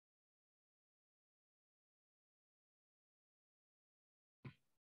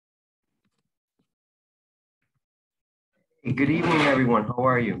Good evening, everyone. How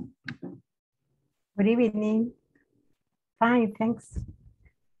are you? Good evening. Fine, thanks.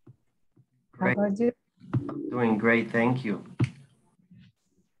 Great. How about you? Doing great, thank you.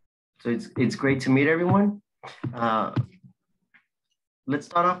 So it's great to meet everyone. Let's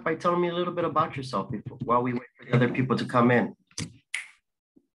start off by telling me a little bit about yourself while we wait for the other people to come in.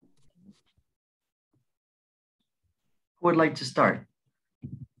 Who would like to start?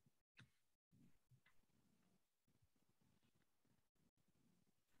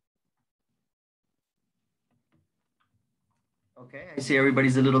 Okay, I see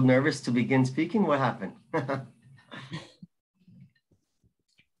everybody's a little nervous to begin speaking. What happened?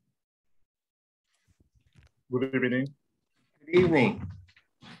 Good evening. Good evening.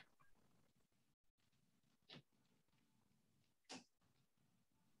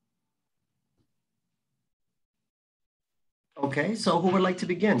 Okay, so who would like to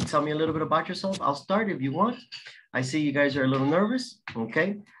begin? Tell me a little bit about yourself. I'll start if you want. I see you guys are a little nervous.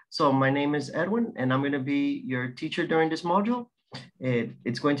 Okay, so my name is Edwin and I'm going to be your teacher during this module.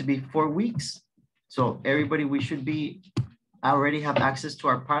 It's going to be 4 weeks. So everybody, we should be already have access to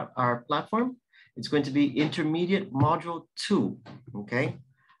our platform. It's going to be intermediate module 2. Okay.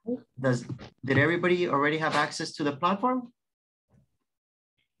 Did everybody already have access to the platform?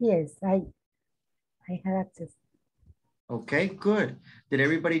 Yes, I have access. Okay, good. Did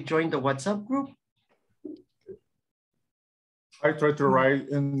everybody join the WhatsApp group? I tried to write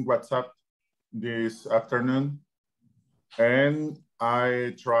in WhatsApp this afternoon, and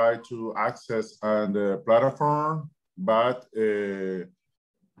I tried to access the platform, but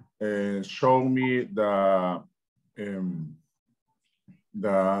show me the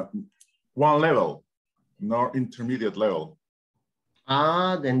one level, not intermediate level.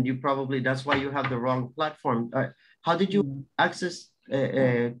 Ah, then you probably, that's why you have the wrong platform. How did you access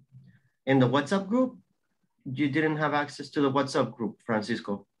in the WhatsApp group? You didn't have access to the WhatsApp group,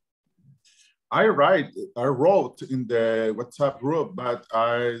 Francisco. I wrote in the WhatsApp group, but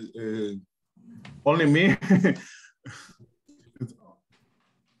only me.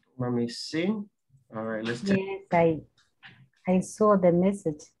 Let me see. All right, let's check. Yes, I saw the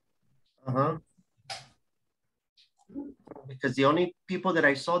message. Uh-huh. Because the only people that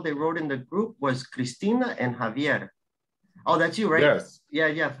I saw they wrote in the group was Cristina and Javier. Oh, that's you, right? Yes. Yeah,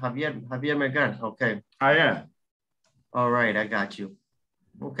 Javier Megan. Okay. I am. All right, I got you.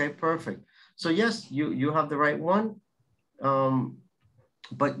 Okay, perfect. So yes, you have the right one.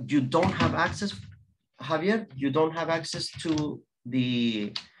 But you don't have access, Javier, you don't have access to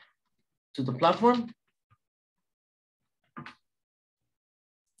the platform?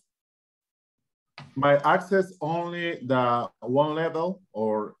 My access only the one level,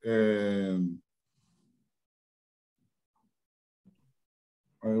 or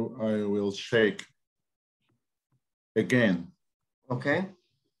I will check again. Okay.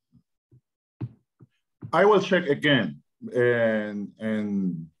 I will check again and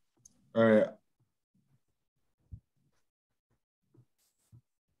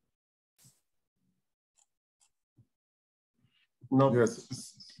no. Yes.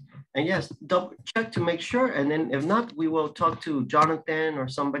 And yes, double check to make sure. And then if not, we will talk to Jonathan or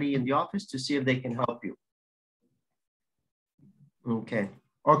somebody in the office to see if they can help you. Okay.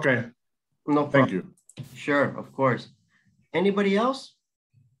 Okay. No problem. Thank you. Sure, of course. Anybody else?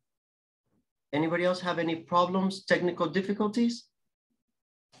 Anybody else have any problems, technical difficulties?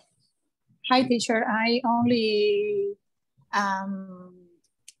 Hi, teacher. I only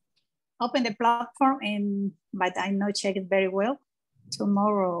opened the platform, but I not check it very well.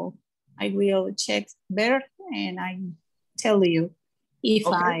 Tomorrow I will check better and I tell you if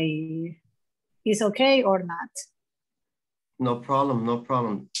it's okay or not. No problem, no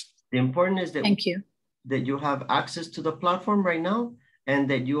problem. The important is that thank you. That you have access to the platform right now and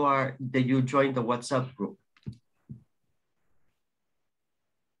that you joined the WhatsApp group.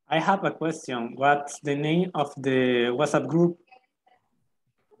 I have a question. What's the name of the WhatsApp group?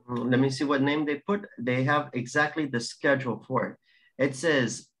 Let me see what name they put. They have exactly the schedule for it. It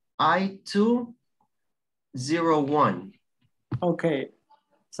says I201. Okay,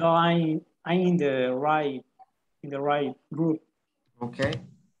 so I'm in the right group. Okay,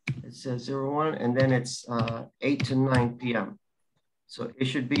 it says 01 and then it's 8 to 9 p.m. So it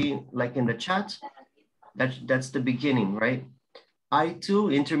should be like in the chat. That's the beginning, right?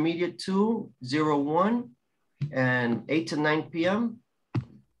 I2 intermediate 2 01 and 8 to 9 p.m.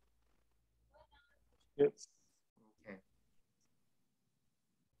 Yes. Okay.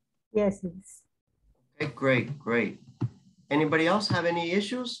 Yes, it's. Okay, great, great. Anybody else have any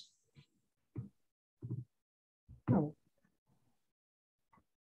issues? No.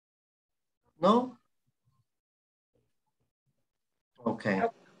 No? Okay.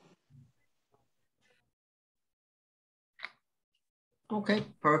 Okay,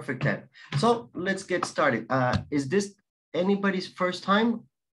 perfect then. So let's get started. Is this anybody's first time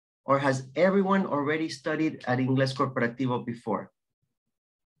or has everyone already studied at Ingles Corporativo before?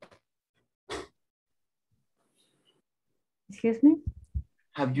 Excuse me?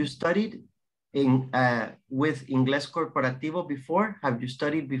 Have you studied with Ingles Corporativo before? Have you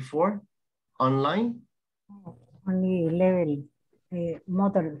studied before online? Only level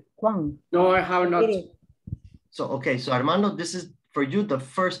model 1. No, I have not. So, okay, so Armando, this is for you the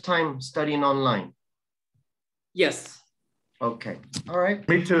first time studying online. Yes. Okay, all right.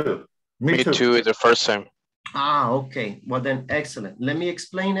 Me too. Me too, it's the first time. Ah, okay, well then, excellent. Let me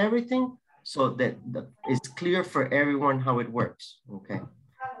explain everything so that it's clear for everyone how it works, okay?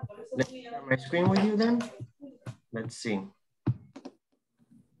 Let me share my screen with you then. Let's see.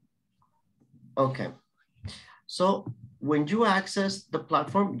 Okay, so when you access the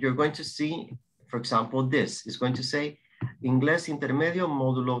platform, you're going to see, for example, this is going to say Inglés Intermedio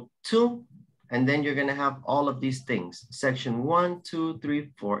Módulo 2, and then you're gonna have all of these things, section 1, 2, 3,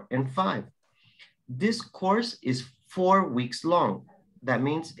 4, and 5. This course is 4 weeks long. That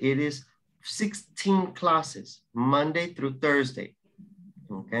means it is 16 classes, Monday through Thursday,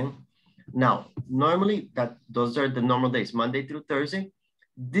 okay? Now, normally those are the normal days, Monday through Thursday.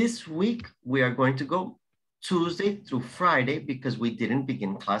 This week, we are going to go Tuesday through Friday because we didn't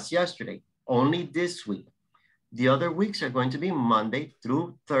begin class yesterday, only this week. The other weeks are going to be Monday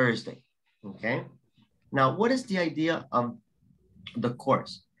through Thursday, okay? Now, what is the idea of the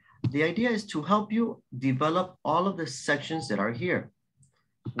course? The idea is to help you develop all of the sections that are here.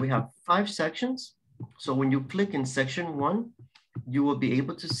 We have 5 sections. So when you click in section 1, you will be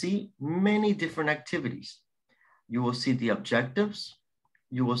able to see many different activities. You will see the objectives,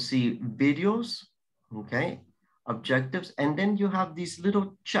 you will see videos, okay? Objectives, and then you have these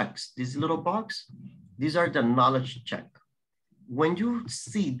little checks, this little box. These are the knowledge check. When you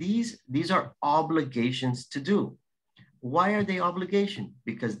see these are obligations to do. Why are they obligation?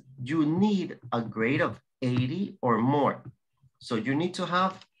 Because you need a grade of 80 or more. So you need to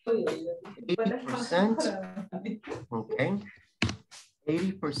have 80%, okay?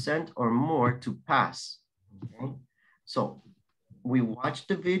 80% or more to pass, okay? So we watch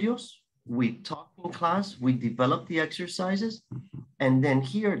the videos, we talk in class, we develop the exercises, and then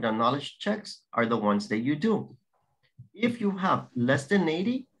here the knowledge checks are the ones that you do. If you have less than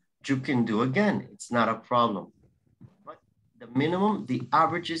 80, you can do again, it's not a problem. But the minimum, the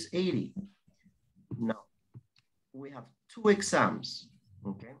average is 80. Now, we have 2 exams,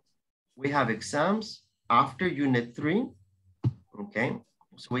 okay? We have exams after unit 3, okay?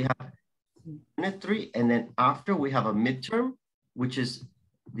 So we have unit 3, and then after we have a midterm, which is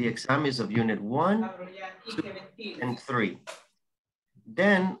the exam is of unit 1, 2, and 3.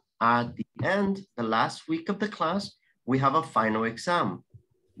 Then at the end, the last week of the class, we have a final exam.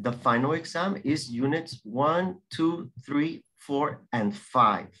 The final exam is units 1, 2, 3, 4, and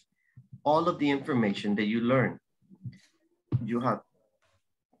 5. All of the information that you learn. You have,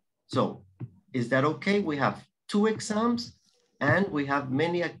 so is that okay? We have 2 exams and we have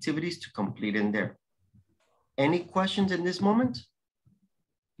many activities to complete in there. Any questions in this moment?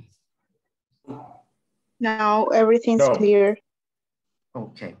 Now everything's clear.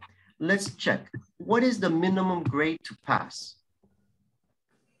 Okay, let's check. What is the minimum grade to pass?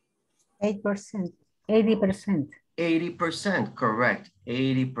 8%, 80%. 80%, correct,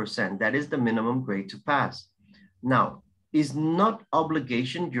 80%. That is the minimum grade to pass. Now, is not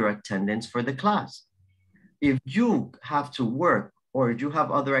obligation your attendance for the class. If you have to work or you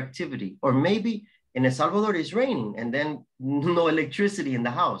have other activity, or maybe in El Salvador it's raining and then no electricity in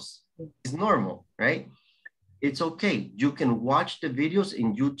the house, it's normal, right? It's okay. You can watch the videos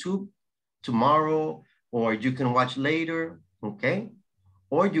in YouTube tomorrow, or you can watch later, okay?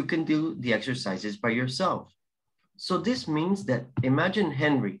 Or you can do the exercises by yourself. So this means that, imagine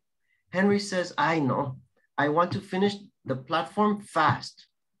Henry. Henry says, I know, I want to finish the platform fast.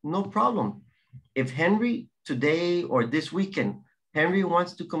 No problem. If Henry today or this weekend, Henry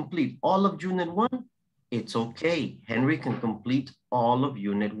wants to complete all of unit 1, it's okay. Henry can complete all of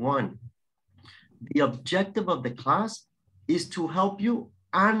unit 1. The objective of the class is to help you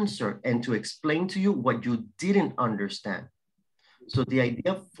answer and to explain to you what you didn't understand. So the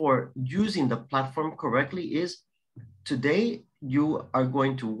idea for using the platform correctly is today you are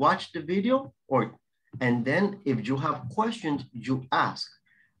going to watch the video, and then if you have questions, you ask.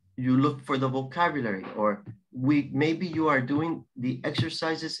 You look for the vocabulary, or maybe you are doing the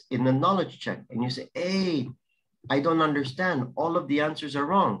exercises in the knowledge check and you say, hey, I don't understand. All of the answers are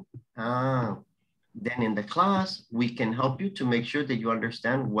wrong. Then in the class, we can help you to make sure that you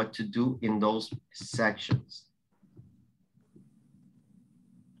understand what to do in those sections.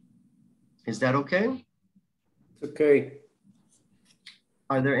 Is that okay? Okay.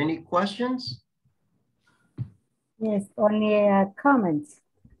 Are there any questions? Yes, only comments.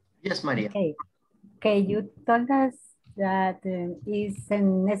 Yes, Maria. Okay. Okay, you told us that it's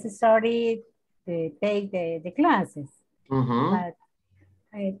necessary to take the classes. But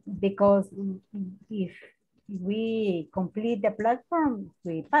because if we complete the platform,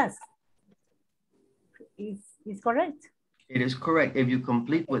 we pass. Is correct? It is correct. If you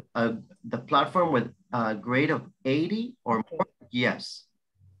complete with the platform with a grade of 80 or more, yes.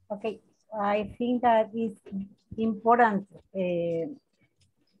 Okay, I think that is important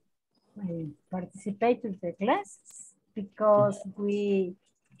participate in the classes because we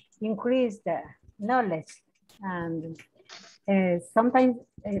increase the knowledge and sometimes,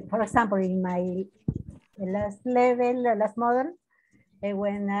 for example, in my last level, last model,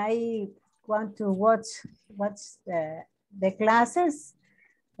 when I want to watch the classes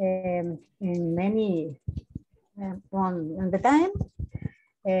in many on the time,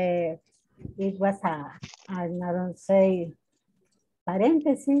 it was I don't say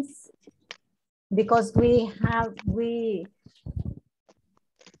parentheses because we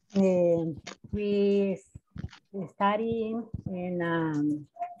study in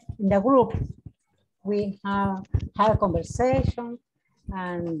the group. We have a conversation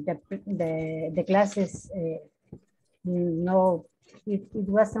and the classes no, it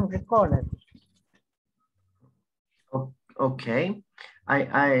wasn't recorded. Okay,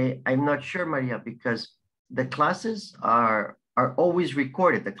 I'm not sure, Maria, because the classes are always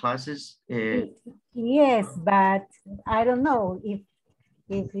recorded. The classes. Yes, but I don't know if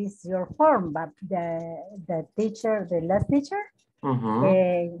it's your form, but the teacher, the last teacher,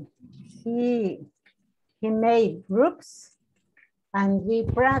 he made groups and we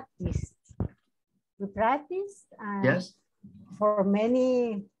practiced. We practiced and yes, for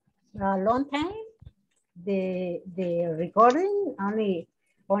many long time. The recording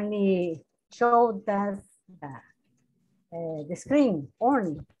only showed us the screen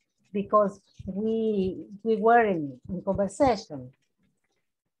only because we were in conversation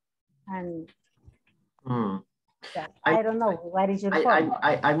and I don't know what is your point.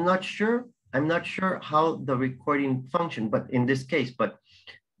 I'm not sure. I'm not sure how the recording function, but in this case, but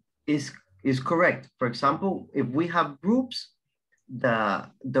is correct. For example, if we have groups, the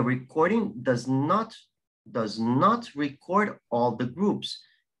recording does not record all the groups.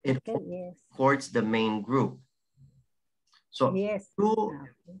 It records the main group. So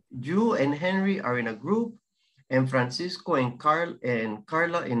you and Henry are in a group, and Francisco and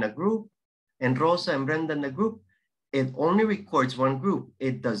Carla in a group, and Rosa and Brenda in a group. It only records one group.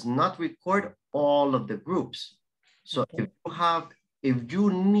 It does not record all of the groups. So if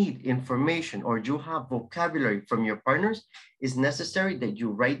you need information or you have vocabulary from your partners, it's necessary that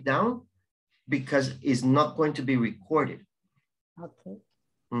you write down because it's not going to be recorded. Okay.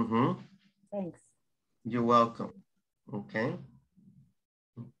 Thanks. You're welcome. Okay.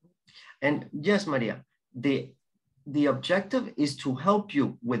 And yes, Maria, the objective is to help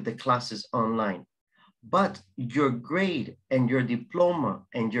you with the classes online, but your grade and your diploma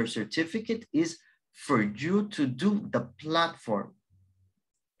and your certificate is for you to do the platform.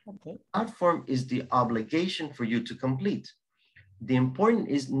 Okay. Platform is the obligation for you to complete. The important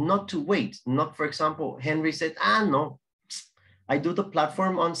is not to wait. Not, for example, Henry said, no, I do the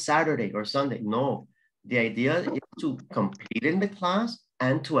platform on Saturday or Sunday. No, the idea is to complete in the class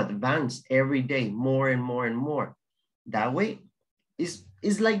and to advance every day more and more and more. That way, it's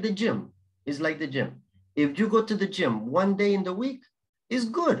like the gym. It's like the gym. If you go to the gym one day in the week, it's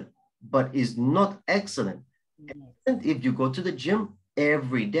good, but it's not excellent. And if you go to the gym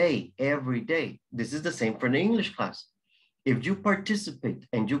every day, this is the same for the English class. If you participate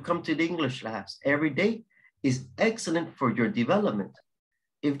and you come to the English class every day, is excellent for your development.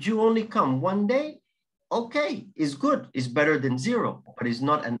 If you only come one day, okay, it's good. It's better than zero, but it's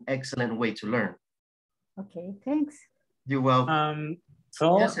not an excellent way to learn. Okay, thanks. You're welcome.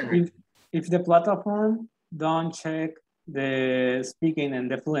 So yes, if the platform don't check the speaking and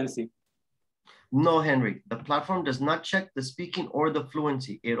the fluency. No, Henry, the platform does not check the speaking or the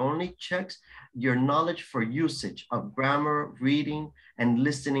fluency. It only checks your knowledge for usage of grammar, reading, and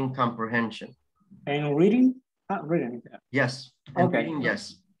listening comprehension. And reading? Reading. Yes. And reading,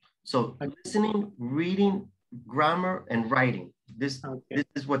 yes. So listening, reading, grammar, and writing. This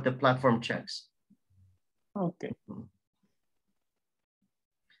is what the platform checks. Okay.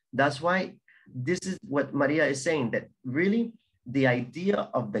 That's why this is what Maria is saying, that really The idea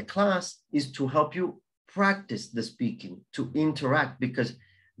of the class is to help you practice the speaking, to interact, because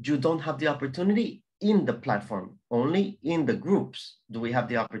you don't have the opportunity in the platform. Only in the groups do we have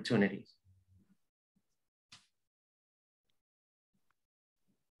the opportunities.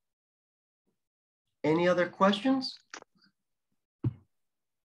 Any other questions?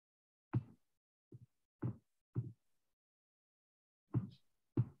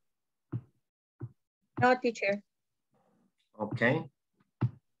 No, teacher. Okay.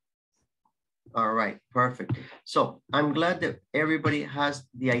 All right, perfect. So I'm glad that everybody has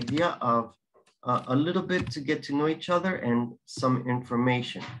the idea of a little bit to get to know each other and some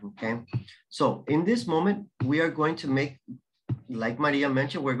information, okay? So in this moment, we are going to make, like Maria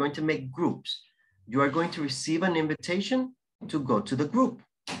mentioned, we're going to make groups. You are going to receive an invitation to go to the group.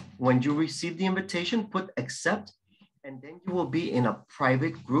 When you receive the invitation, put accept, and then you will be in a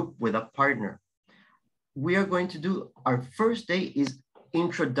private group with a partner. We are going to do, our first day is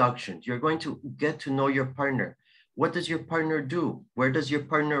introductions. You're going to get to know your partner. What does your partner do? Where does your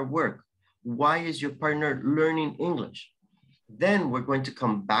partner work? Why is your partner learning English? Then we're going to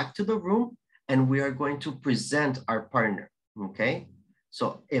come back to the room and we are going to present our partner, okay?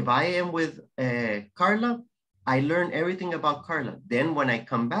 So if I am with Carla, I learn everything about Carla. Then when I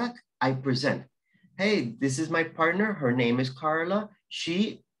come back, I present. Hey, this is my partner. Her name is Carla.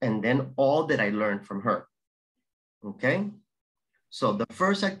 She, and then all that I learned from her, okay? So the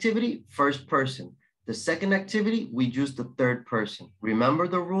first activity, first person. The second activity, we use the third person. Remember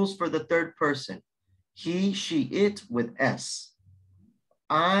the rules for the third person. He, she, it with S.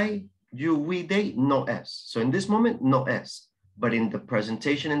 I, you, we, they, no S. So in this moment, no S. But in the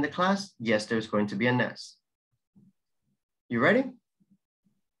presentation in the class, yes, there's going to be an S. You ready?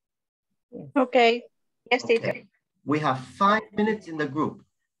 Okay. Yes, Okay. teacher. We have 5 minutes in the group.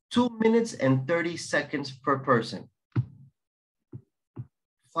 2 minutes and 30 seconds per person.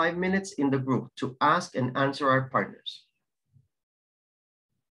 5 minutes in the group to ask and answer our partners.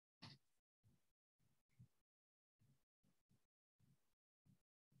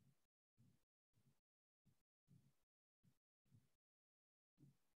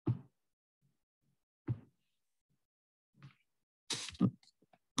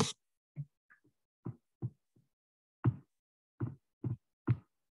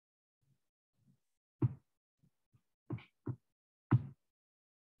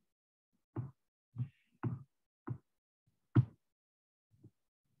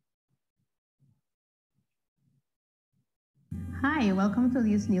 Hi, welcome to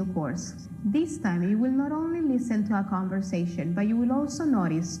this new course. This time you will not only listen to a conversation, but you will also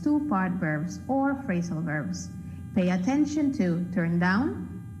notice two-part verbs or phrasal verbs. Pay attention to turn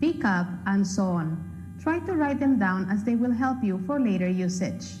down, pick up, and so on. Try to write them down as they will help you for later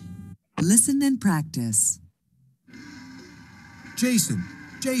usage. Listen and practice. Jason,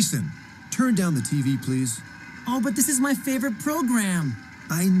 turn down the TV, please. Oh, but this is my favorite program.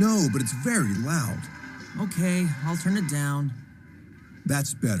 I know, but it's very loud. Okay, I'll turn it down.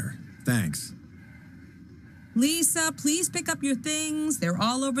 That's better. Thanks. Lisa, please pick up your things. They're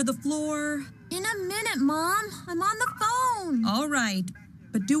all over the floor. In a minute, Mom. I'm on the phone. All right,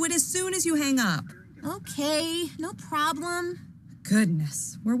 but do it as soon as you hang up. Okay, no problem.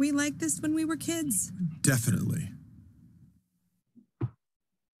 Goodness, were we like this when we were kids? Definitely.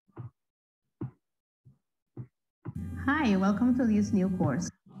 Hi, welcome to this new course.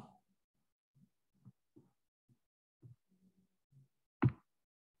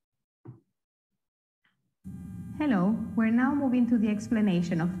 Hello, we're now moving to the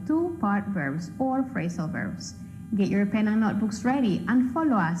explanation of two-part verbs or phrasal verbs. Get your pen and notebooks ready and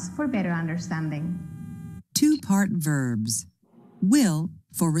follow us for better understanding. Two-part verbs. Will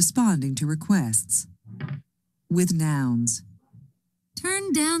for responding to requests. With nouns.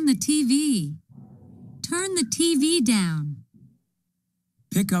 Turn down the TV. Turn the TV down.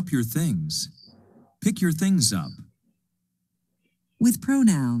 Pick up your things. Pick your things up. With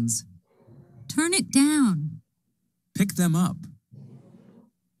pronouns. Turn it down. Pick them up.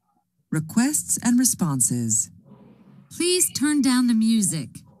 Requests and responses. Please turn down the music.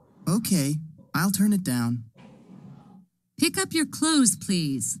 Okay, I'll turn it down. Pick up your clothes,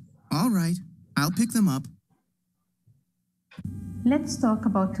 please. All right, I'll pick them up. Let's talk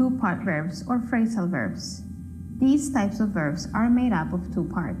about two-part verbs or phrasal verbs. These types of verbs are made up of two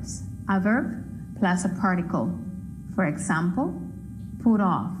parts, a verb plus a particle. For example, put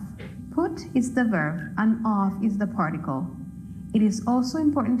off. Put is the verb and off is the particle. It is also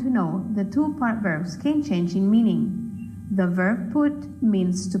important to know that two-part verbs can change in meaning. The verb put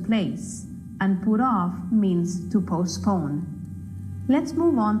means to place and put off means to postpone. Let's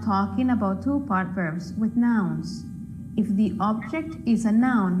move on talking about two-part verbs with nouns. If the object is a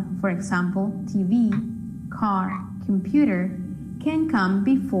noun, for example, TV, car, computer, can come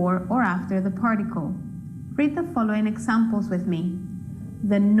before or after the particle. Read the following examples with me.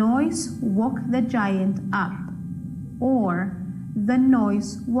 The noise woke the giant up, or the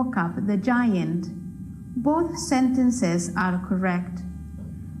noise woke up the giant. Both sentences are correct.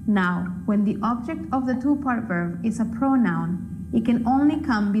 Now, when the object of the two-part verb is a pronoun, it can only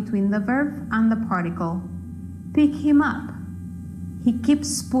come between the verb and the particle. Pick him up. He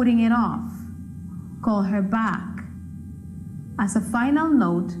keeps putting it off. Call her back. As a final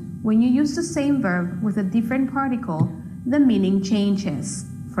note, when you use the same verb with a different particle, the meaning changes.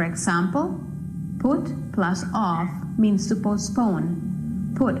 For example, put plus off means to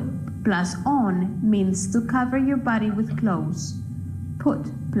postpone. Put plus on means to cover your body with clothes.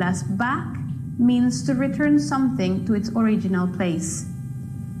 Put plus back means to return something to its original place.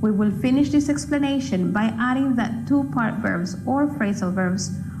 We will finish this explanation by adding that two-part verbs or phrasal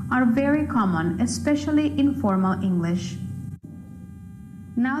verbs are very common, especially in formal English.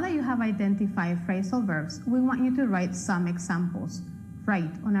 Now that you have identified phrasal verbs, we want you to write some examples.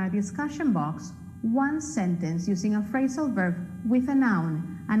 Write on our discussion box one sentence using a phrasal verb with a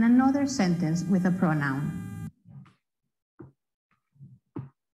noun and another sentence with a pronoun.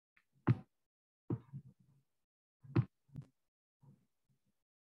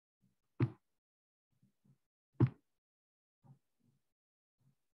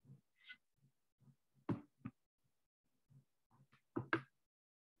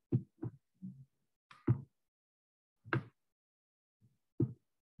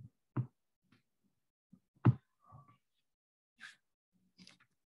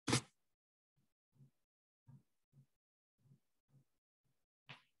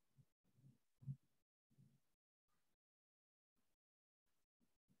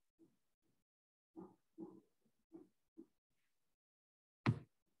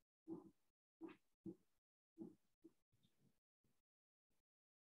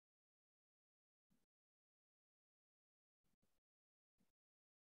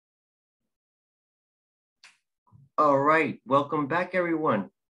 All right, welcome back,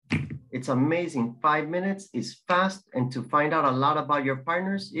 everyone. It's amazing. 5 minutes is fast, and to find out a lot about your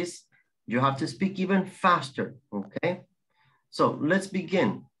partners is you have to speak even faster, okay? So let's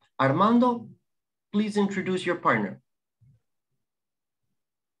begin. Armando, please introduce your partner.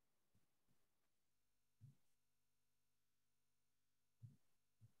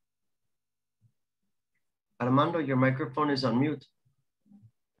 Armando, your microphone is on mute.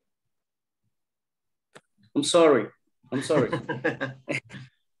 I'm sorry.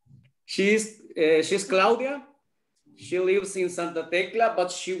 She's Claudia. She lives in Santa Tecla,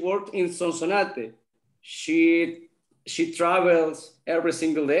 but she works in Sonsonate. She travels every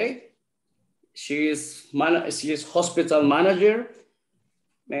single day. She is hospital manager,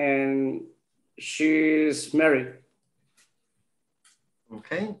 and she's married.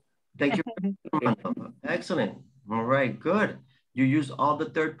 Okay, thank you. Excellent. All right, good. You use all the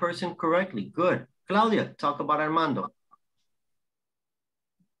third person correctly. Good. Claudia, talk about Armando.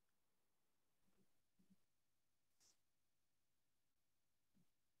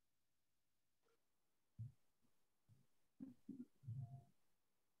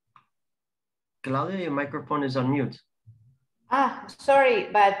 Claudia, your microphone is on mute. Sorry,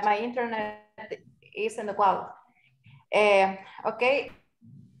 but my internet isn't well. Okay.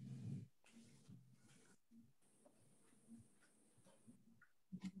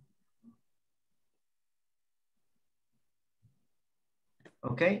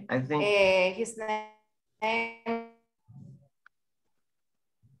 Okay, I think his name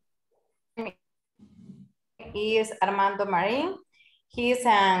is Armando Marin. He's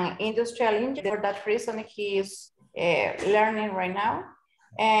an industrial engineer. For that reason, he is learning right now,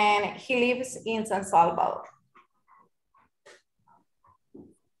 and he lives in San Salvador.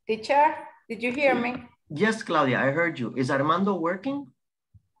 Teacher, did you hear me? Yes, Claudia, I heard you. Is Armando working?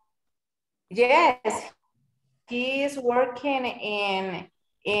 Yes, he is working in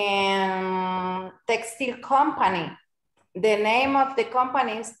textile company. The name of the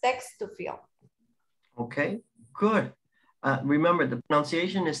company is Textile. Okay, good. Remember, the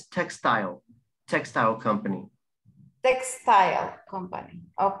pronunciation is textile company. Textile company,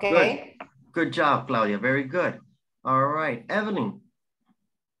 okay. Good job, Claudia, very good. All right, Evelyn.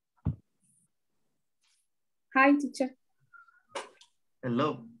 Hi, teacher.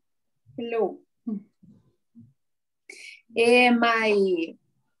 Hello. Hello.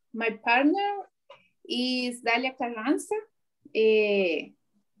 My partner is Dalia Carranza. She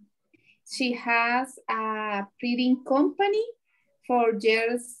has a printing company for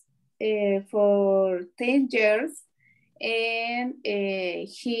 10 years. and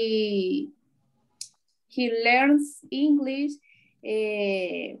he learns English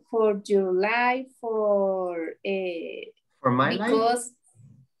for your life, for my because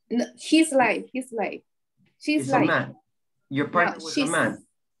life? No, his life. She's It's like a man. Your partner was a man.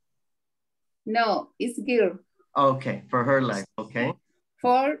 No, it's girl. Okay, for her life. Okay.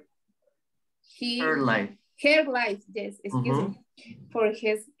 For her life. Her life, yes, excuse me. For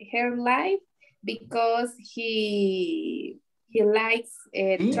her life, because he likes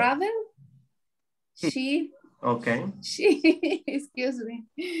travel. Okay. Excuse me.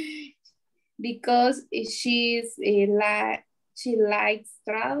 Because she likes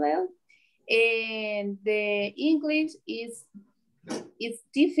travel, and the English is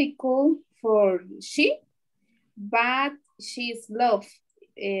difficult for she, but she's love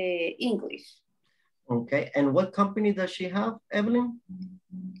English. Okay, and what company does she have, Evelyn?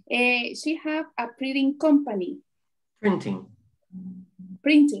 She have a printing company. Printing,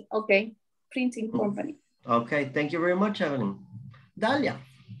 okay. Printing company. Okay, thank you very much, Evelyn. Dalia.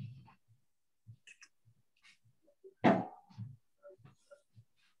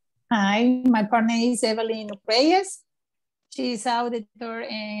 Hi, my partner is Evelyn Reyes. She's auditor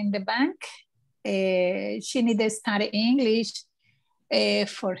in the bank. She needs to study English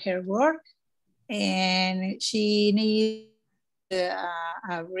for her work, and she needs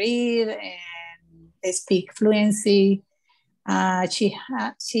read and speak fluency. She's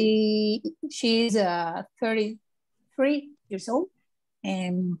 33 years old,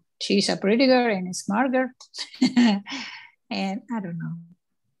 and she's a pretty girl and a smart girl. And I don't know.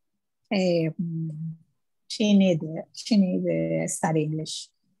 She need to study English.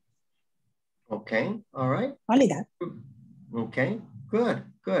 Okay, all right. Only that. Okay, good.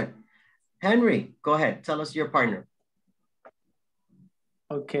 Henry, go ahead. Tell us your partner.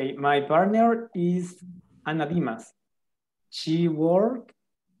 Okay, my partner is Ana Dimas. She works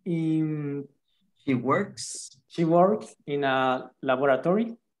in a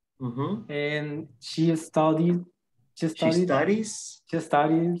laboratory, and she studies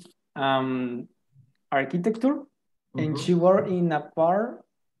architecture, and she works in a part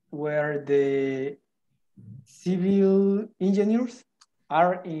where the civil engineers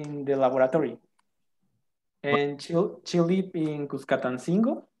are in the laboratory. And she lives in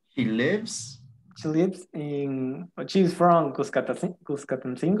Cuscatancingo. She's from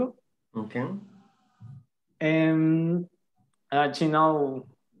Cuscatancingo. Okay. And she knows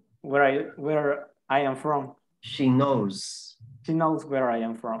where I am from. She knows where I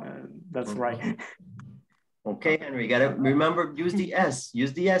am from. That's right. Okay, Henry, gotta remember, use the S.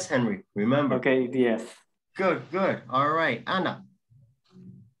 Use the S, Henry. Remember. Okay, the S. Good. All right, Anna.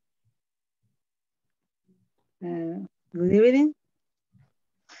 Good evening.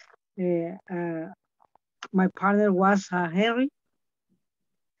 My partner was Henry.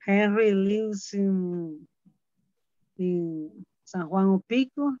 Henry lives in San Juan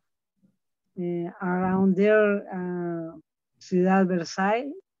Opico, around there, Ciudad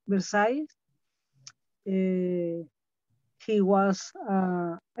Versailles. He was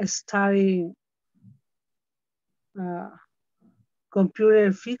studying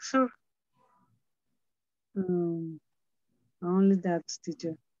computer fixer. Only that,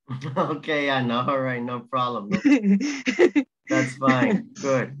 teacher. Okay, Anna. All right, no problem. That's fine.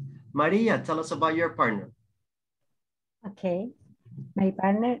 Good. Maria, tell us about your partner. Okay. My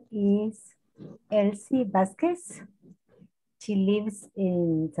partner is Elsie Vasquez. She lives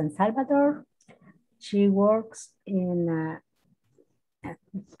in San Salvador. She works in I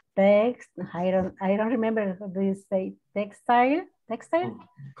don't remember how do you say textile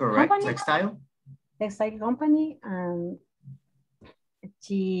correct company? Textile company, and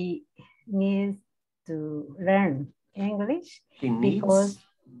she needs to learn English because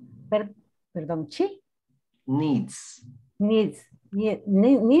she needs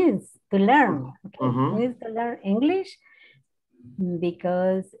to learn. Okay? Needs to learn English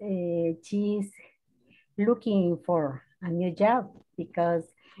because she's looking for a new job because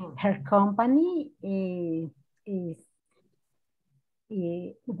her company will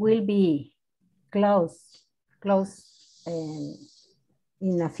be closed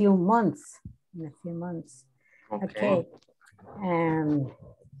in a few months. Okay.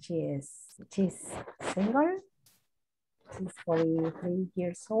 She's single. She's 43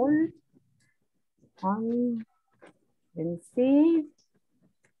 years old. Let me see.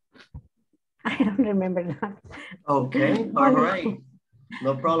 I don't remember that. Okay, all right.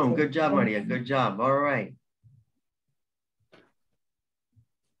 No problem. Good job, Maria. Good job. All right.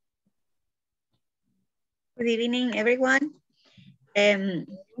 Good evening, everyone.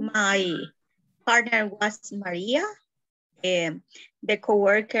 My partner was Maria. the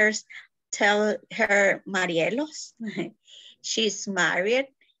coworkers tell her Marielos. She's married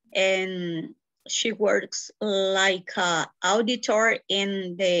and she works like an auditor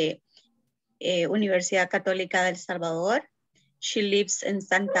in the Universidad Católica del Salvador. She lives in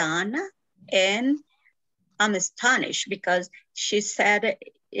Santa Ana, and I'm astonished because she said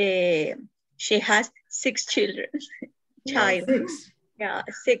she has 6 children. Child. 6. Yeah,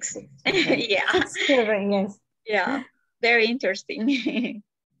 6. Yeah. 6 children, yes. Yeah, very interesting.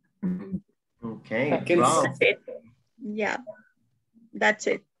 Okay. Wow. That's it. Yeah, that's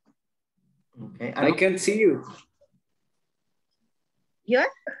it. Okay. I can see you. Yeah.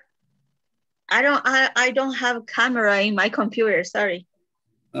 I don't have a camera in my computer, sorry.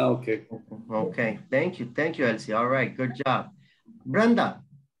 Okay. Okay. Thank you, Elsie. All right, good job. Brenda.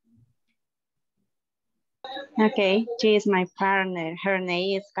 Okay, she is my partner. Her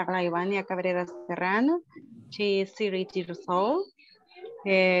name is Carla Ivania Cabrera Serrano. She is 30 years old.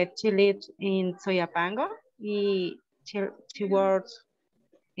 She lives in Soyapango. She works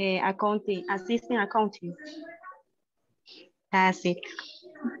accounting, assistant accounting. That's it.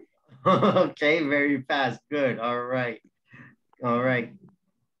 Okay, very fast. Good. All right. All right.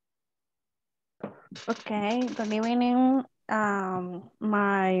 Okay, good evening.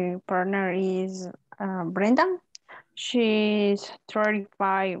 My partner is Brenda. She's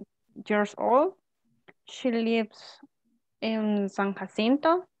 35 years old. She lives in San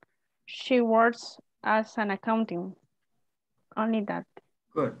Jacinto. She works as an accountant. Only that.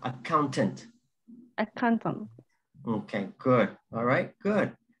 Good. Accountant. Accountant. Okay, good. All right,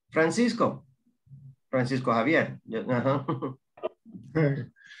 good. Francisco Javier.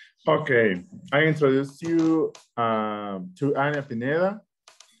 Okay, I introduce you to Ana Pineda.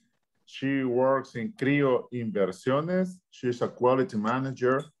 She works in Crio Inversiones. She's a quality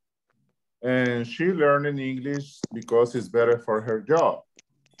manager and she learning English because it's better for her job.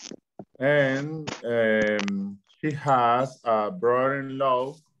 And she has a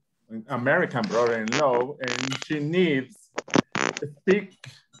brother-in-law, an American brother-in-law, and she needs to speak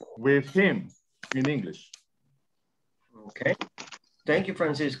with him in English. Okay. Thank you,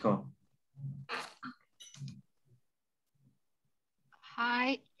 Francisco.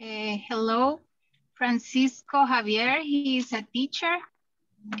 Hi, hello, Francisco Javier. He is a teacher.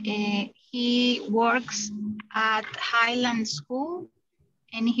 He works at Highland School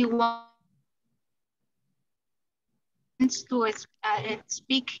and he wants to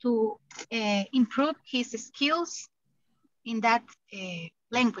speak to improve his skills in that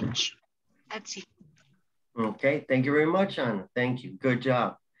language. That's it. Okay, thank you very much, Ana. Thank you. Good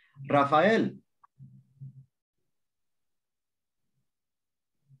job. Rafael.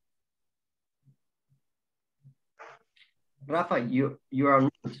 Rafa, you are on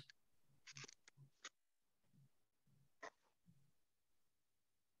mute.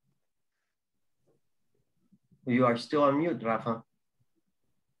 You are still on mute, Rafa.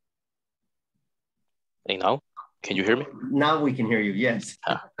 Hey, now, can you hear me? Now we can hear you, yes.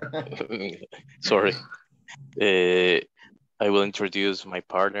 Sorry. I will introduce my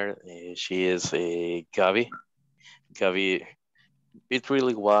partner. She is Gabi. Gabi, it's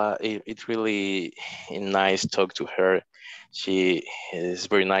really nice to talk to her. She is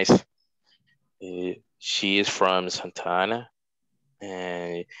very nice. She is from Santa Ana.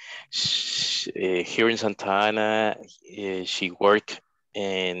 And here in Santa Ana, she worked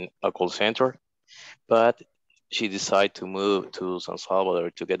in a call center, but she decided to move to San Salvador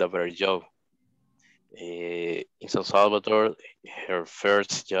to get a better job. In San Salvador, her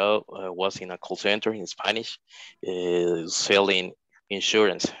first job was in a call center in Spanish, selling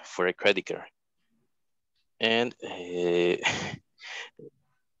insurance for a credit card. And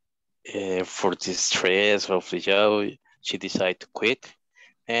for the stress of the job, she decided to quit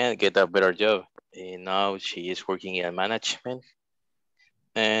and get a better job. And now she is working in management.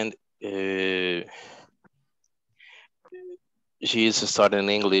 And she is studying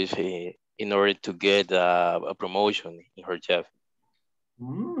English in order to get a promotion in her job.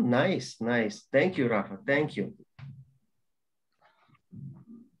 Nice, nice. Thank you, Rafa. Thank you.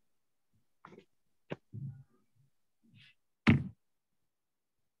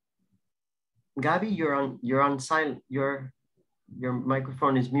 Gabi, you're on silent. Your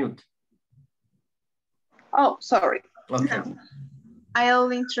microphone is mute. Oh, sorry. Okay. No. I'll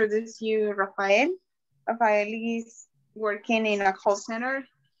introduce you Rafael. Rafael is working in a call center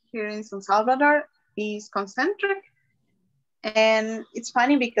here in San Salvador. He's concentric. And it's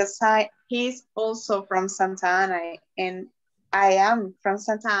funny because he's also from Santa Ana and I am from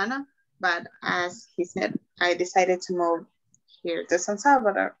Santa Ana, but as he said, I decided to move here to San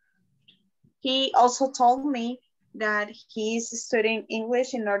Salvador. He also told me that he's studying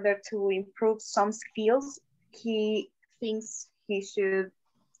English in order to improve some skills he thinks he should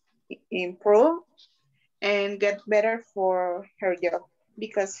improve and get better for her job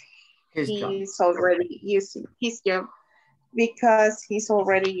because he's already using his job because he's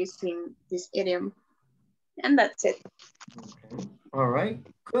already using this idiom. And that's it. Okay. All right,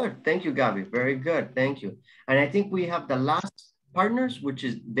 good. Thank you, Gabby. Very good. Thank you. And I think we have the last partners, which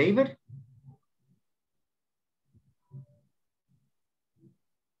is David.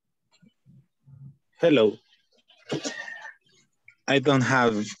 Hello. I don't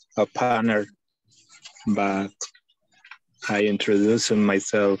have a partner, but I introduce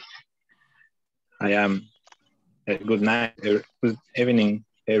myself. I am good night, good evening,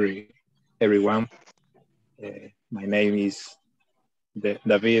 everyone. My name is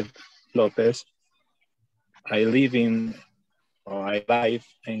David Lopez. I live in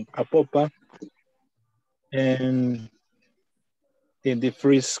Apopa, and in the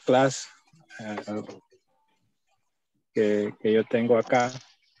first class que yo tengo acá,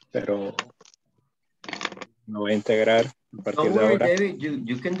 pero me voy a integrar a partir Don't de worry, ahora. David,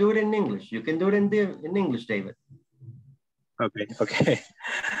 you can do it in English. You can do it in English, David. Okay.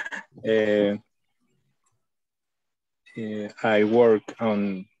 I work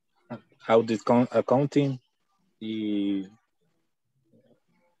on audit accounting.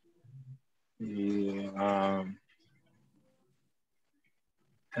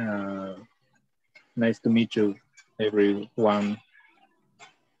 Nice to meet you, everyone.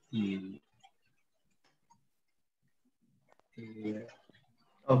 Okay,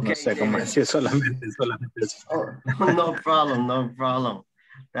 no sé cómo decir solamente eso. No problem, no problem.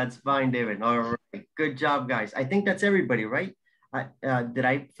 That's fine, David. All right, good job, guys. I think that's everybody, right? Did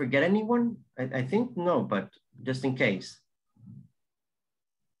I forget anyone? I think no, but just in case.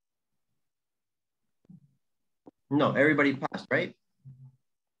 No, everybody passed, right?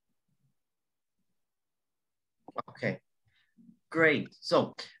 Okay, great.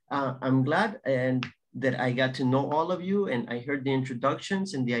 So I'm glad that I got to know all of you and I heard the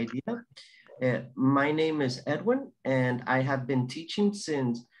introductions and the idea. My name is Edwin and I have been teaching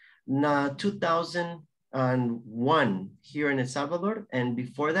since 2001 here in El Salvador. And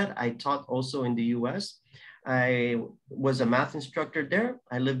before that, I taught also in the US. I was a math instructor there.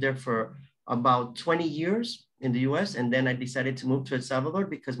 I lived there for about 20 years in the US. And then I decided to move to El Salvador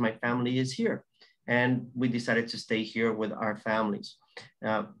because my family is here. And we decided to stay here with our families.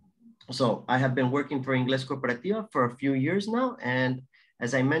 So I have been working for Ingles Corporativo for a few years now. And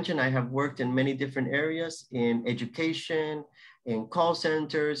as I mentioned, I have worked in many different areas in education, in call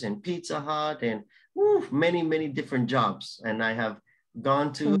centers, in Pizza Hut, and many, many different jobs. And I have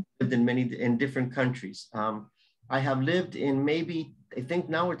lived in different countries. I have lived in maybe, I think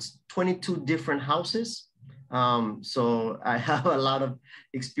now it's 22 different houses. So I have a lot of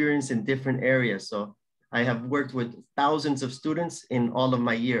experience in different areas. So I have worked with thousands of students in all of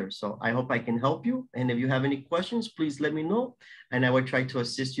my years. So I hope I can help you. And if you have any questions, please let me know. And I will try to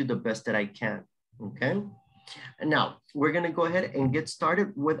assist you the best that I can, okay? And now we're gonna go ahead and get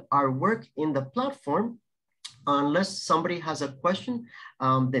started with our work in the platform. Unless somebody has a question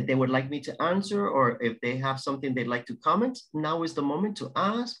that they would like me to answer, or if they have something they'd like to comment, now is the moment to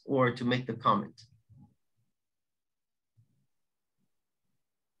ask or to make the comment.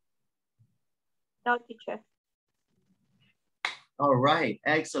 No, teacher. All right,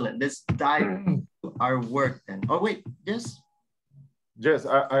 excellent. Let's dive into our work then. Oh wait, yes. Yes,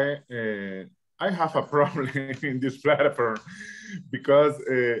 I have a problem in this platform because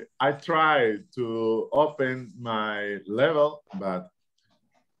I tried to open my level, but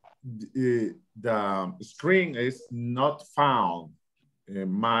the screen is not found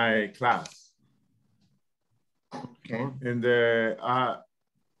in my class. Okay. And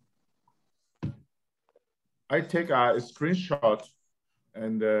I take a screenshot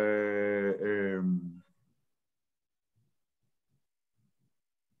and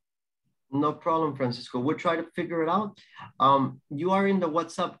no problem, Francisco. We'll try to figure it out. You are in the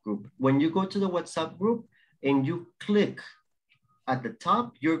WhatsApp group. When you go to the WhatsApp group and you click at the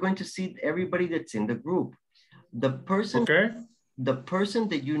top, you're going to see everybody that's in the group. The person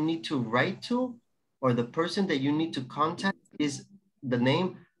that you need to write to or the person that you need to contact is the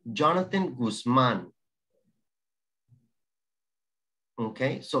name Jonathan Guzman.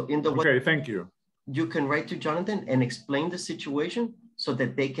 Okay, so in the thank you. You can write to Jonathan and explain the situation so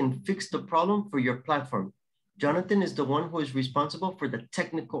that they can fix the problem for your platform. Jonathan is the one who is responsible for the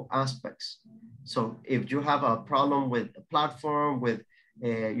technical aspects. So if you have a problem with the platform, with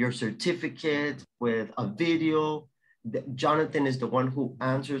your certificate, with a video, Jonathan is the one who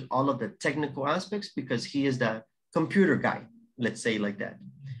answers all of the technical aspects because he is the computer guy, let's say like that.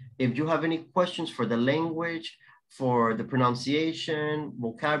 If you have any questions for the language, for the pronunciation,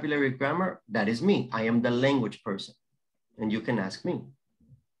 vocabulary, grammar, that is me. I am the language person, and you can ask me.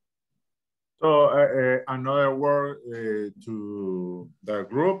 So another word to the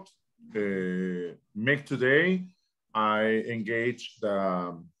group, make today, I engaged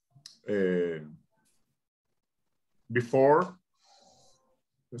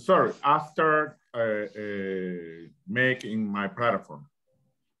after making my platform.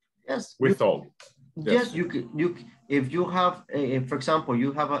 Yes. With all. Yes, you could. If you have, for example,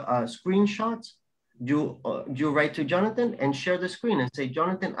 you have a screenshot, you write to Jonathan and share the screen and say,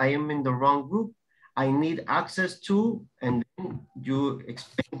 Jonathan, I am in the wrong group. I need access to, and then you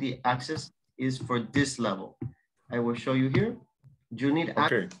explain the access is for this level. I will show you here. You need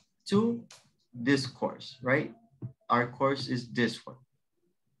access to this course, right? Our course is this one,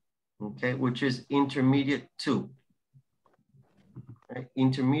 okay, which is intermediate 2. Right?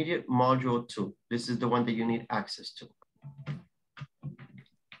 Intermediate module 2. This is the one that you need access to.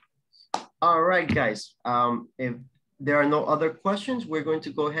 All right, guys. If there are no other questions, we're going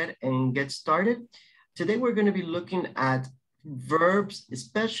to go ahead and get started. Today, we're going to be looking at verbs,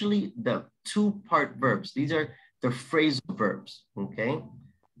 especially the 2-part verbs. These are the phrasal verbs, okay?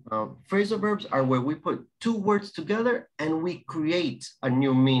 Phrasal verbs are where we put 2 words together and we create a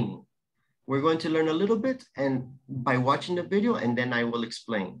new meaning. We're going to learn a little bit and by watching the video, and then I will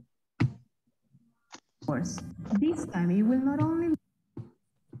explain. Of course, this time you will not only...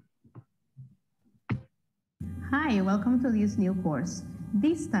 Hi, welcome to this new course.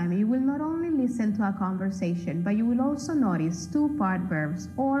 This time you will not only listen to a conversation, but you will also notice 2-part verbs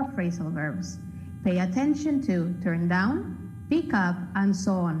or phrasal verbs. Pay attention to turn down, pick up, and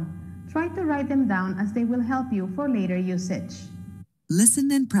so on. Try to write them down as they will help you for later usage.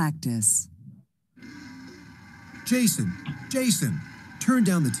 Listen and practice. Jason, turn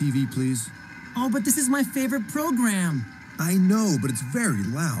down the TV, please. Oh, but this is my favorite program. I know, but it's very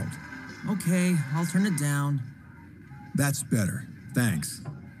loud. Okay, I'll turn it down. That's better. Thanks.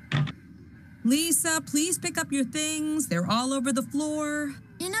 Lisa, please pick up your things. They're all over the floor.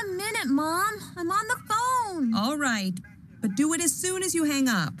 In a minute, Mom. I'm on the phone. All right, but do it as soon as you hang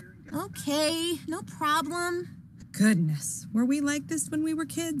up. Okay, no problem. Goodness, were we like this when we were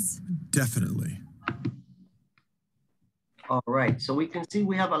kids? Definitely. All right, so we can see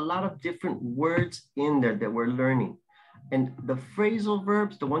we have a lot of different words in there that we're learning. And the phrasal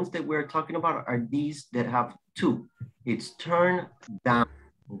verbs, the ones that we're talking about are these that have 2. It's turn down,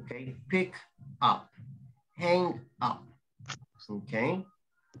 okay? Pick up, hang up, okay?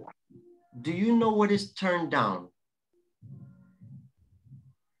 Do you know what is turn down?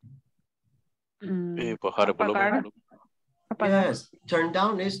 Yes, turn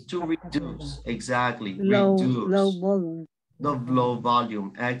down is to reduce, exactly, reduce. Low volume. The low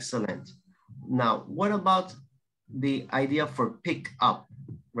volume, excellent. Now, what about the idea for pick up?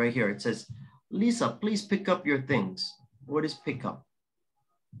 Right here, it says, Lisa, please pick up your things. What is pick up?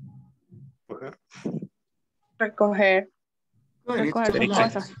 Recoger. Good, it's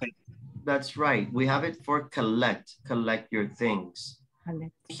collect. That's right, we have it for collect your things.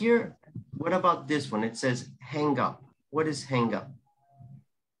 Here, what about this one? It says hang up. What is hang up?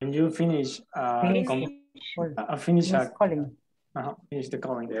 When you finish, finish the calling.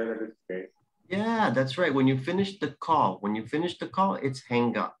 Yeah, that's right. When you finish the call, it's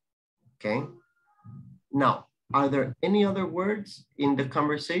hang up, okay? Now, are there any other words in the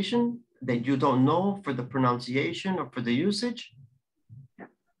conversation that you don't know for the pronunciation or for the usage?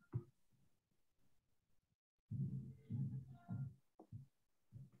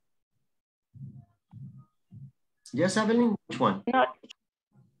 Yes, Evelyn, which one?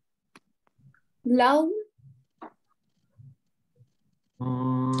 Loud.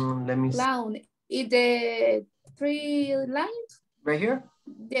 Let me see. Loud. Is the 3 lines? Right here?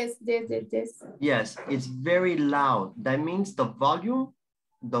 Yes. Yes, it's very loud. That means the volume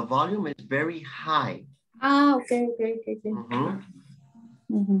is very high. Ah, okay.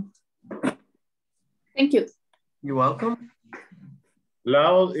 Thank you. You're welcome.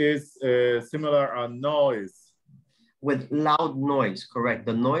 Loud is similar to noise. With loud noise, correct.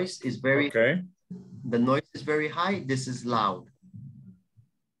 The noise is very okay. The noise is very high. This is loud.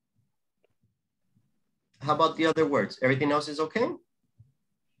 How about the other words? Everything else is okay?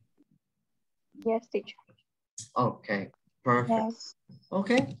 Yes, teacher. Okay, perfect. Yes.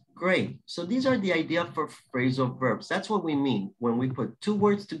 Okay, great. So these are the idea for phrasal verbs. That's what we mean when we put 2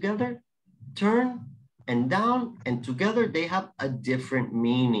 words together, turn and down, and together they have a different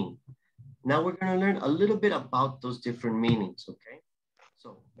meaning. Now we're going to learn a little bit about those different meanings, okay?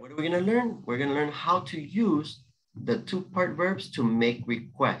 So what are we going to learn? We're going to learn how to use the two-part verbs to make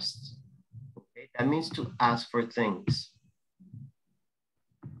requests. Okay, that means to ask for things.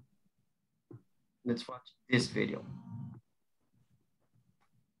 Let's watch this video.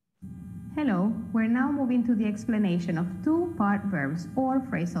 Hello, we're now moving to the explanation of two-part verbs or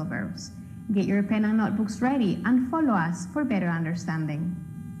phrasal verbs. Get your pen and notebooks ready and follow us for better understanding.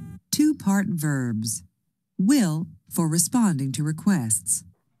 Two-part verbs. Will for responding to requests.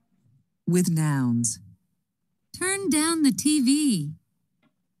 With nouns. Turn down the TV.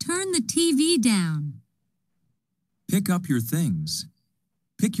 Turn the TV down. Pick up your things.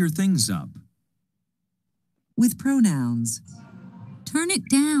 Pick your things up. With pronouns. Turn it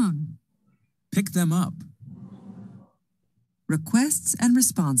down. Pick them up. Requests and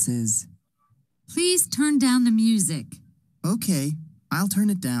responses. Please turn down the music. Okay, I'll turn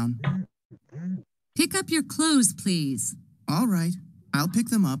it down. Pick up your clothes, please. All right, I'll pick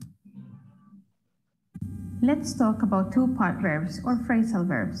them up. Let's talk about two-part verbs or phrasal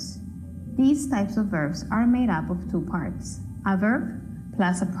verbs. These types of verbs are made up of two parts, a verb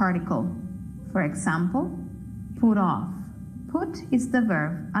plus a particle. For example, put off. Put is the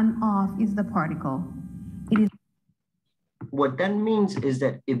verb and off is the particle. What that means is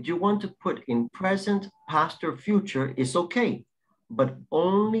that if you want to put in present, past, or future, it's okay, but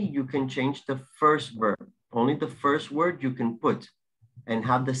only you can change the first verb. Only the first word you can put and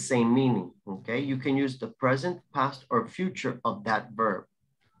have the same meaning, okay? You can use the present, past, or future of that verb.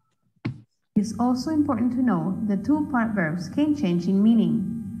 It's also important to know the two-part verbs can change in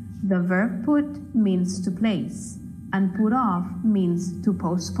meaning. The verb put means to place, and put off means to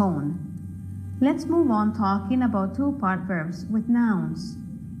postpone. Let's move on talking about two-part verbs with nouns.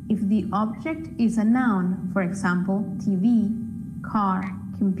 If the object is a noun, for example, TV, car,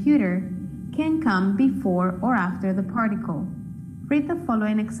 computer, can come before or after the particle. Read the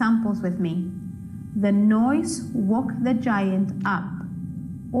following examples with me. The noise woke the giant up,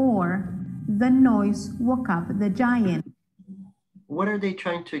 or the noise woke up the giant. What are they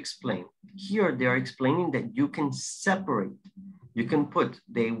trying to explain? Here they are explaining that you can separate. You can put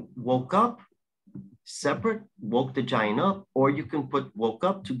they woke up, separate, woke the giant up, or you can put woke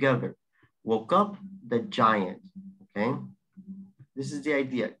up together. Woke up the giant, okay? This is the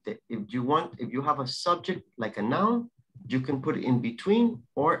idea that if you have a subject like a noun, you can put it in between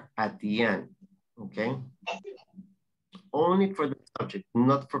or at the end, okay? Only for the subject,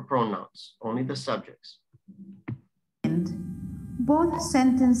 not for pronouns, only the subjects. Both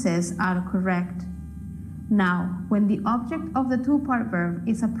sentences are correct. Now, when the object of the two-part verb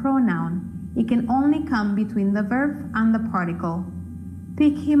is a pronoun, it can only come between the verb and the particle.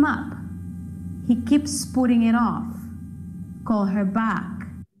 Pick him up. He keeps putting it off. Call her back.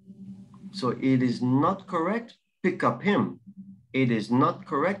 So it is not correct, pick up him. It is not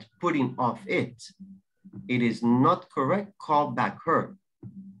correct, putting off it. It is not correct, call back her.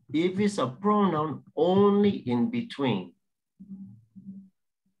 If it's a pronoun, only in between.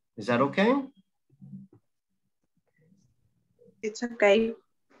 Is that okay? It's okay.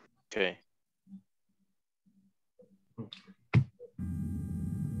 Okay.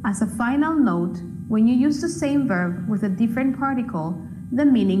 As a final note, when you use the same verb with a different particle, the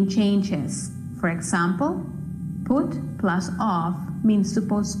meaning changes. For example, put plus off means to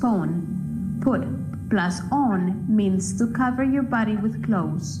postpone. Put plus on means to cover your body with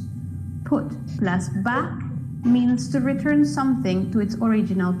clothes. Put plus back means to return something to its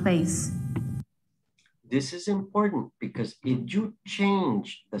original place. This is important because if you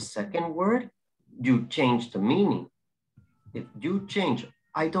change the second word, you change the meaning. If you change,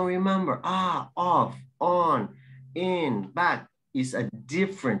 I don't remember, off, on, in, back is a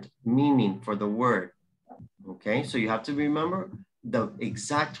different meaning for the word. Okay, so you have to remember the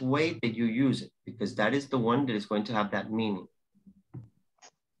exact way that you use it because that is the one that is going to have that meaning.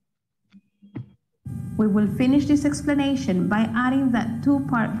 We will finish this explanation by adding that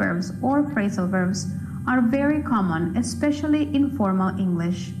two-part verbs or phrasal verbs are very common, especially in formal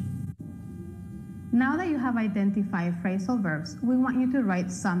English. Now that you have identified phrasal verbs, we want you to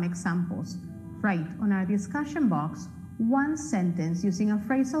write some examples. Write on our discussion box one sentence using a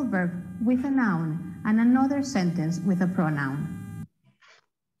phrasal verb with a noun and another sentence with a pronoun.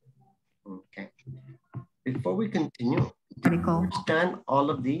 Okay. Before we continue, understand all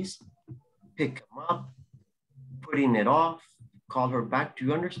of these, pick them up, putting it off, call her back. Do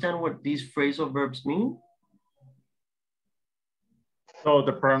you understand what these phrasal verbs mean? So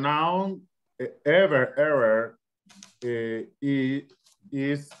the pronoun ever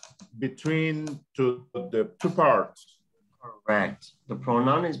is between the two parts. Correct. The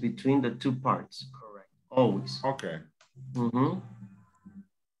pronoun is between the two parts. Correct. Always. Okay.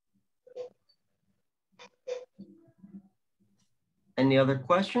 Any other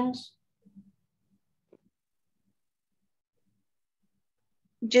questions?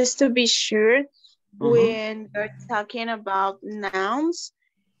 Just to be sure, when you're talking about nouns,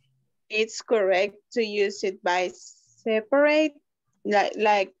 it's correct to use it by separate,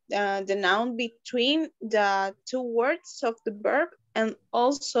 like the noun between the two words of the verb, and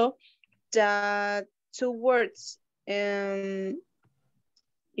also the two words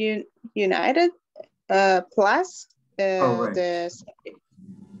united plus the subject.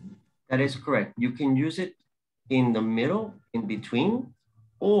 That is correct. You can use it in the middle, in between,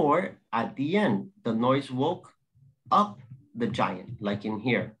 or at the end. The noise woke up the giant, like in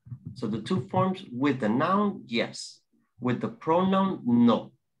here. So the two forms with the noun, yes. With the pronoun,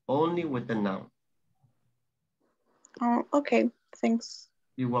 no. Only with the noun. Oh, okay, thanks.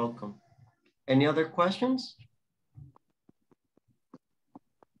 You're welcome. Any other questions?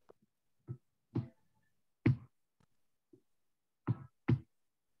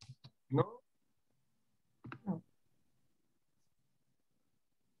 No?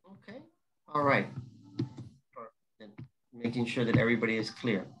 Okay, all right. Making sure that everybody is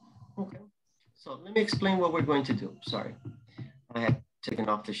clear. Okay, so let me explain what we're going to do. Sorry, I had taken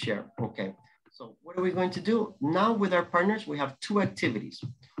off the share. Okay, so what are we going to do? Now with our partners, we have two activities.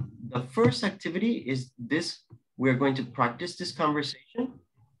 The first activity is this. We're going to practice this conversation.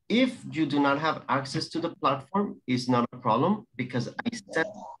 If you do not have access to the platform, it's not a problem because I sent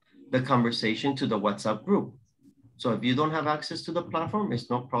the conversation to the WhatsApp group. So if you don't have access to the platform, it's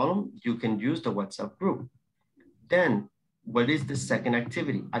no problem. You can use the WhatsApp group. Then what is the second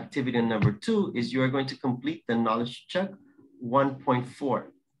activity? Activity number 2 is you are going to complete the knowledge check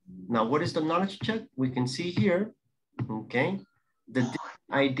 1.4. Now, what is the knowledge check? We can see here, okay, the different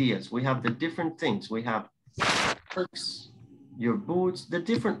ideas. We have the different things. We have books, your boots, the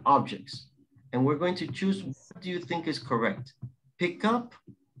different objects. And we're going to choose what do you think is correct? Pick up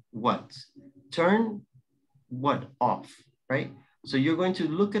what? Turn what off, right? So you're going to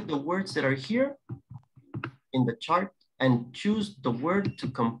look at the words that are here in the chart and choose the word to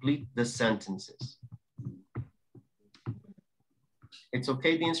complete the sentences. It's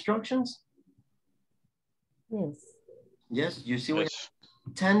okay, the instructions? Yes. Yes, you see we have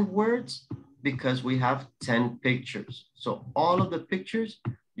 10 words because we have 10 pictures. So all of the pictures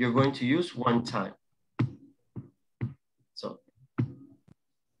you're going to use one time. So,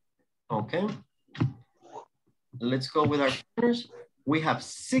 okay. Let's go with our partners. We have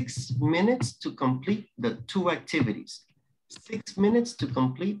 6 minutes to complete the 2 activities. 6 minutes to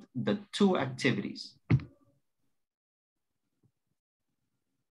complete the 2 activities.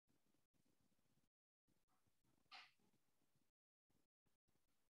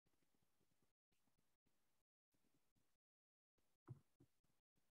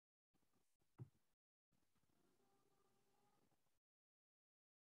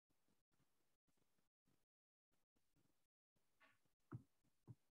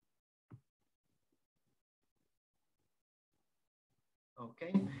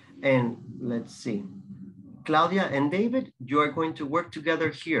 Okay, and let's see. Claudia and David, you are going to work together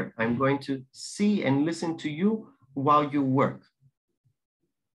here. I'm going to see and listen to you while you work.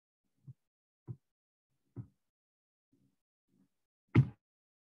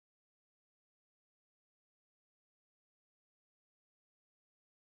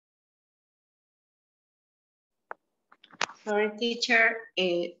 Sorry, teacher,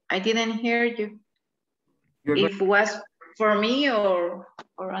 I didn't hear you. If it was for me or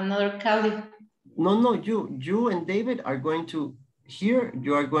another colleague. No, you and David are going to, here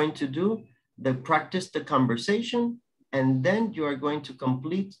you are going to do the practice the conversation, and then you are going to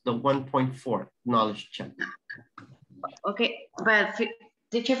complete the 1.4 knowledge check. Okay, but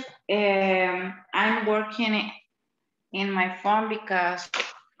teacher, I'm working in my phone because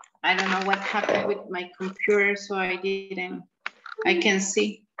I don't know what happened with my computer, so I can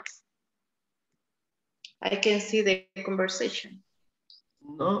see the conversation.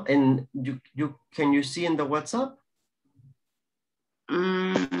 No, and can you see in the WhatsApp?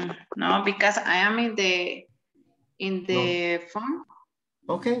 No, because I am in the phone.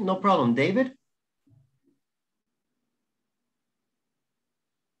 Okay, no problem. David?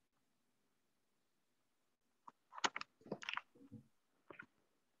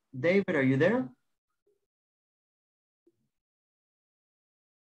 David, are you there?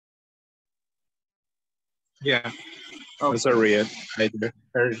 Yeah, oh. Sorry, I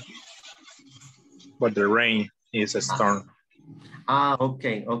heard, but the rain is a storm. Ah,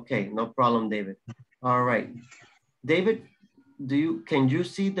 okay, no problem, David. All right, David, can you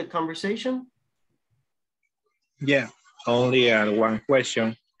see the conversation? Yeah, only one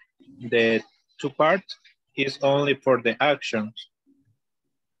question. The 2 part is only for the actions.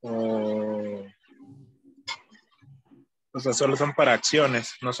 O sea, solo son para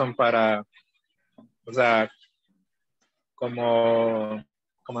acciones, no son para, o sea, como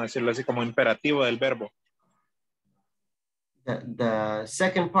decirlo así, como imperativo del verbo. The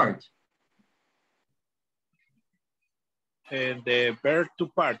second part. The verb to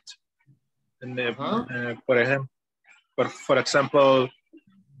part. And the, for example,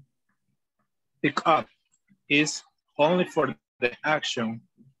 pick up is only for the action.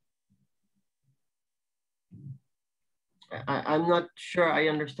 I'm not sure I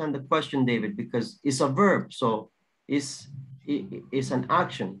understand the question, David, because it's a verb, so it's an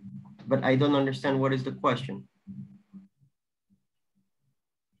action, but I don't understand what is the question.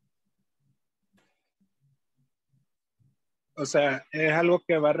 O sea, es algo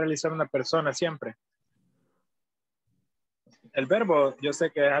que va a realizar una persona siempre. El verbo, yo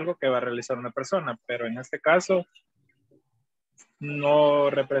sé que es algo que va a realizar una persona, pero en este caso no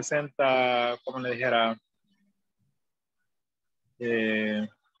representa, como le dijera,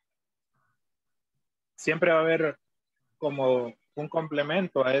 siempre va a haber como un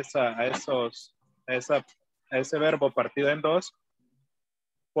complemento a ese verbo partido en dos,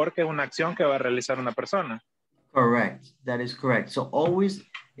 porque es una acción que va a realizar una persona. Correct, that is correct. So always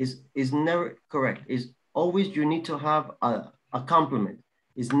is never correct. Is always you need to have a complement.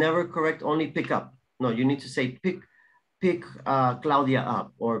 It's never correct only pick up. No, you need to say pick Claudia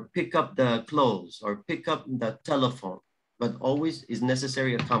up, or pick up the clothes, or pick up the telephone, but always is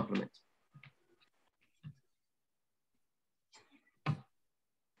necessary a complement.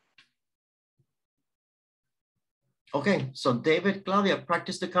 Okay, so David, Claudia,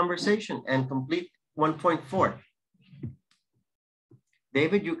 practice the conversation and complete 1.4.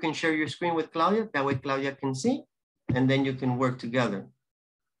 David, you can share your screen with Claudia. That way Claudia can see, and then you can work together.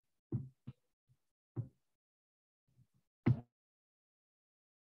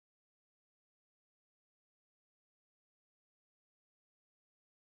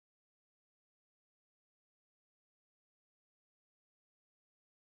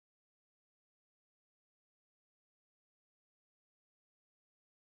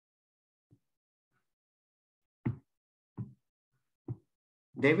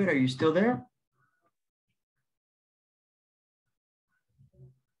 David, are you still there?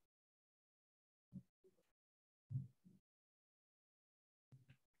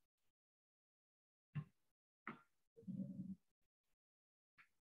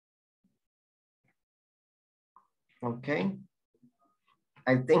 Okay.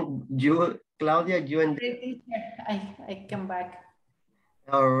 I think you, Claudia, you and... I come back.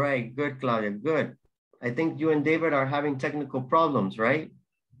 All right, good, Claudia, good. I think you and David are having technical problems, right?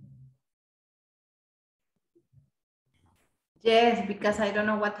 Yes, because I don't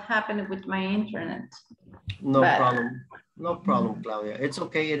know what happened with my internet. No problem. No problem, Claudia. It's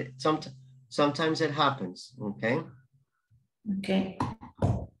okay. Sometimes it happens, okay? Okay.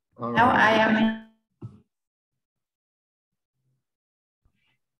 All now right. I am in...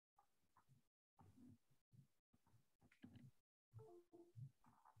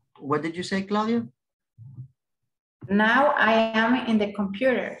 What did you say, Claudia? Now I am in the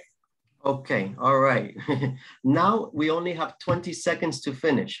computer. Okay, all right. Now we only have 20 seconds to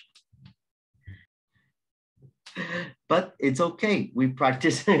finish. But it's okay. We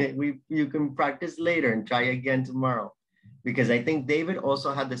practice. You can practice later and try again tomorrow, because I think David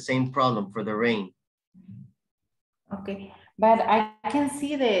also had the same problem for the rain. Okay, but I can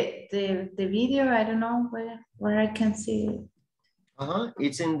see the video. I don't know where I can see it.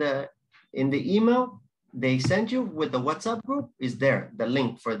 It's in the email they sent you with the WhatsApp group. Is there the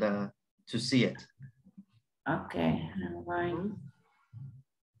link for to see it? Okay, right.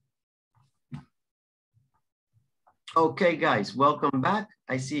 Okay, guys, welcome back.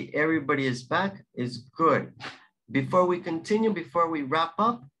 I see everybody is back. It's good. Before we continue, before we wrap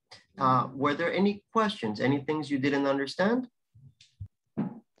up, were there any questions? Any things you didn't understand?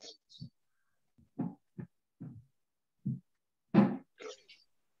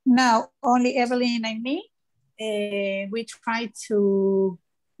 No, only Evelyn and me. We try to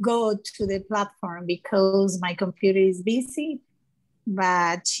go to the platform because my computer is busy,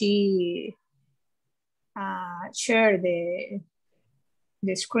 but she shared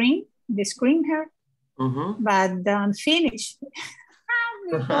the screen here, but don't finish.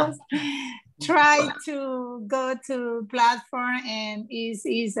 Because try to go to platform and is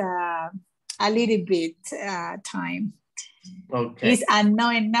a little bit time. Okay. It's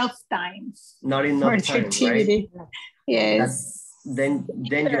not enough time. Not enough time, right? Yes. Then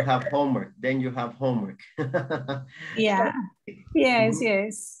you have homework. Then you have homework. Yeah. Yes,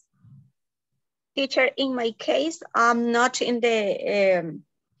 yes. Teacher, in my case, I'm not in the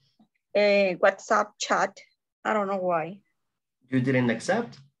WhatsApp chat. I don't know why. You didn't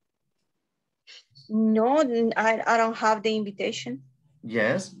accept? No, I don't have the invitation.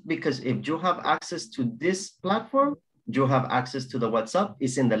 Yes, because if you have access to this platform, you have access to the WhatsApp.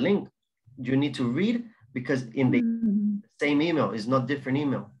 It's in the link. You need to read because in the same email is not different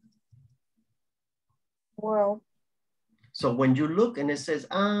email. Well. So when you look and it says,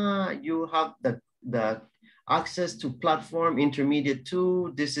 you have the access to platform intermediate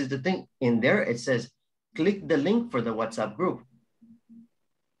 2, this is the thing. In there, it says, click the link for the WhatsApp group.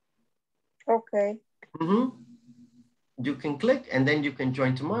 Okay. You can click and then you can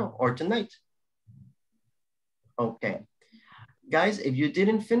join tomorrow or tonight. Okay. Guys, if you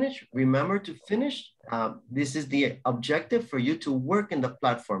didn't finish, remember to finish. This is the objective for you to work in the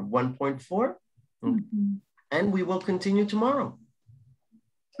platform 1.4. And we will continue tomorrow.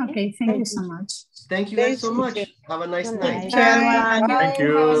 Okay, thank you so much. Thank you guys so much. Have a nice night. Thank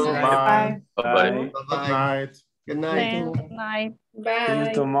you. Bye. Bye-bye. Bye-bye. Good night. Good night. Good night. See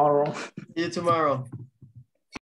you tomorrow. See you tomorrow.